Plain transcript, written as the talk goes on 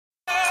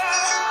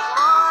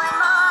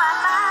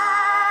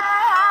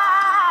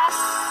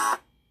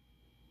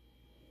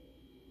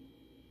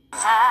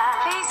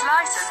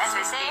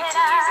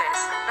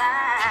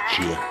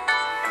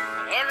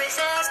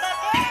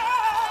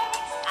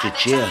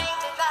Chichia.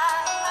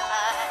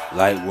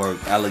 Light work,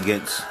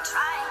 elegance,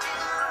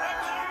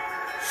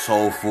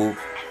 soulful,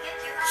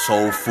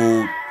 soul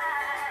food.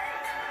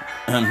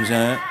 You know what I'm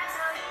saying?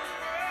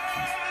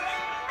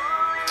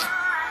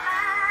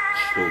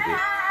 Stupid.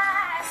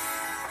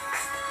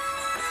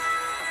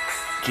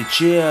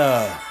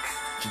 Chichia.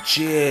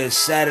 Chichia.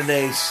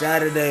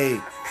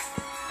 Saturday.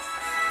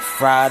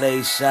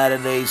 Friday,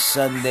 Saturday,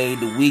 Sunday,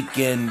 the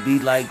weekend be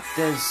like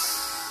this.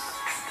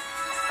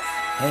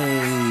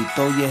 Hey,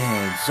 throw your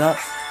hands up.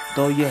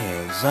 Throw your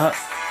hands up.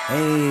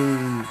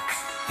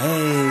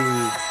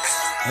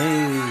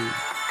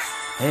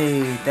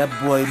 Hey, that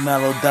boy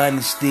Mellow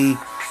Dynasty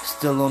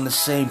still on the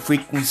same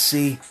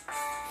frequency.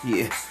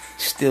 Yeah,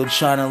 still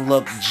trying to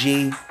look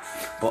G.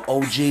 But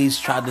OGs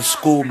tried to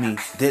school me,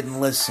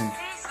 didn't listen.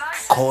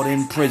 Caught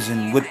in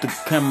prison with the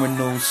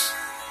criminals.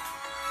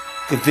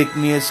 Convict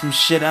me of some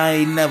shit I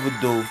ain't never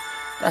do.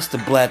 That's the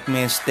black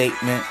man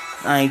statement.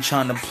 I ain't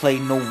trying to play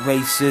no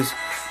racist.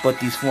 But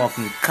these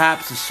fucking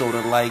cops are sorta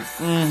like,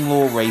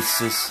 little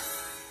racist.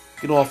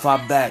 Get off our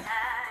back.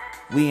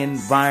 We in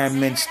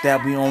environments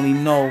that we only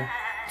know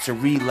to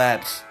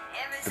relapse.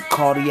 The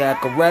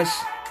cardiac arrest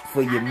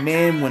for your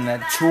man when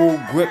that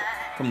tool grip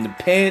from the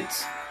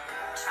pants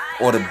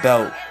or the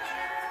belt.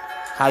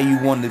 How you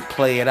want to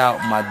play it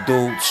out, my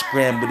dude?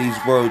 Scramble these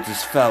words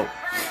as felt.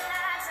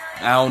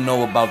 I don't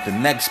know about the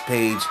next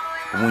page,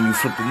 but when you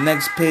flip the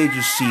next page,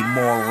 you see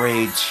more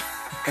rage.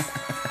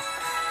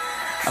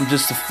 I'm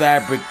just a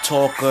fabric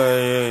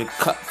talker,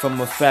 cut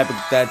from a fabric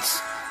that's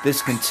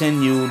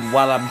discontinued.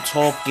 While I'm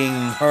talking,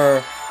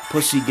 her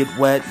pussy get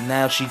wet.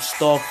 Now she's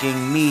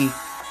stalking me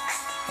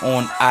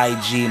on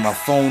IG. My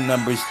phone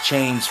number's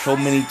changed so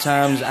many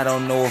times, I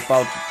don't know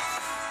about.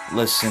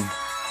 Listen,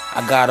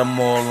 I got them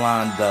all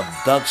lined up.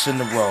 Ducks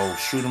in a row,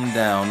 shoot them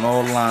down,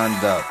 all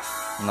lined up.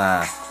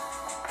 Nah.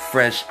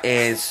 Fresh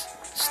airs,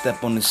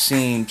 step on the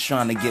scene,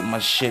 trying to get my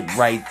shit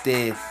right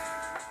there.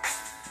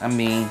 I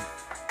mean,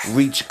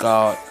 reach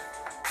guard,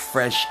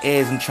 fresh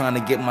airs, I'm trying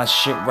to get my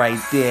shit right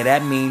there.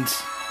 That means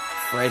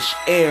fresh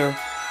air,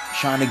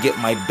 trying to get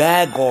my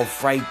bag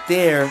off right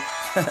there.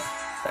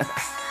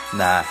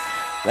 Nah,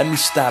 let me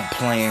stop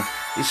playing.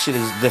 This shit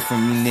is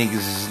different. You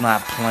niggas is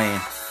not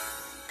playing.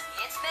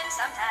 It's been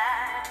some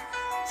time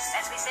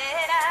since we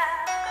said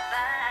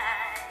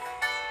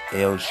goodbye.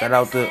 Yo, shout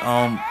out to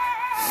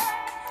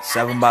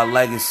 7 by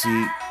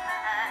Legacy.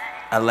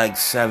 I like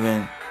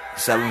 7th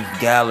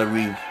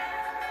Gallery.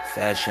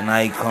 Fashion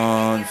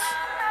icons.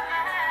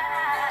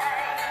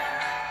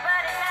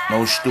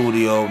 No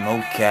studio,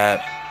 no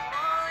cap.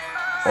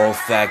 All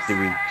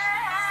factory.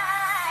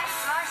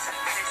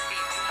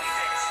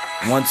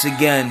 Once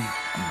again,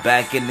 I'm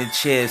back in the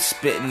chair,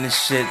 spitting this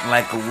shit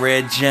like a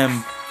rare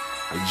gem.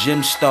 The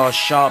gem star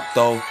sharp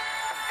though.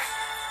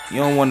 You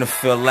don't want to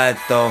feel that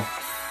though.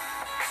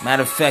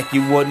 Matter of fact,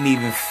 you wouldn't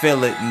even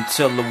feel it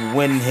until the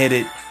wind hit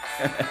it.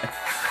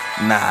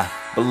 Nah,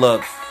 but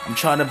look, I'm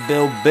trying to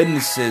build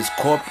businesses,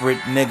 corporate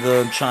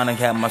nigga. I'm trying to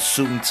have my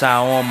suit and tie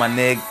on, my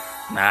nigga.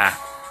 Nah,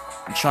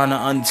 I'm trying to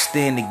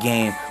understand the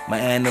game. My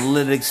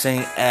analytics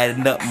ain't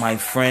adding up, my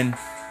friend.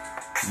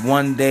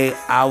 One day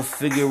I'll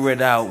figure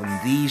it out,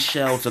 and these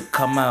shells will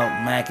come out.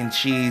 Mac and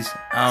cheese,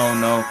 I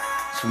don't know.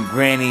 Some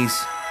granny's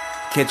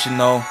kitchen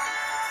though.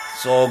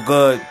 It's all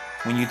good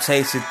when you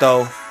taste it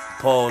though.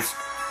 Pause.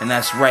 And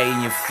that's right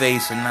in your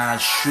face, and I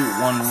shoot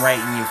one right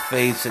in your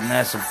face, and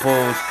that's a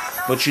pause.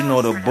 But you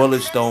know the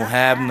bullets don't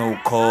have no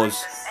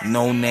cause,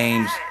 no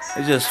names.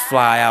 They just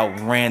fly out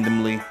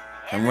randomly,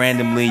 and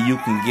randomly you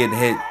can get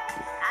hit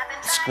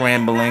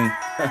scrambling.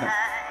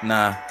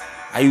 Nah,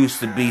 I used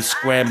to be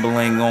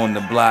scrambling on the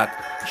block,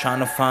 trying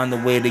to find a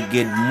way to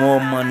get more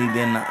money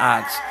than the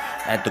ox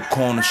at the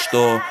corner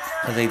store,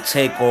 cause they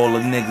take all the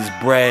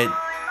niggas' bread,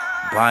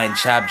 buying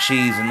chopped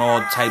cheese and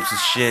all types of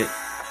shit.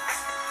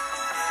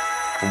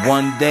 But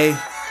one day,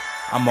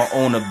 I'ma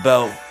own a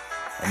belt,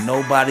 and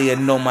nobody'll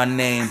know my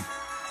name.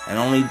 And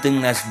the only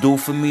thing that's due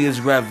for me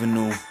is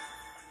revenue.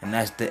 And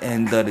that's the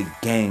end of the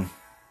game.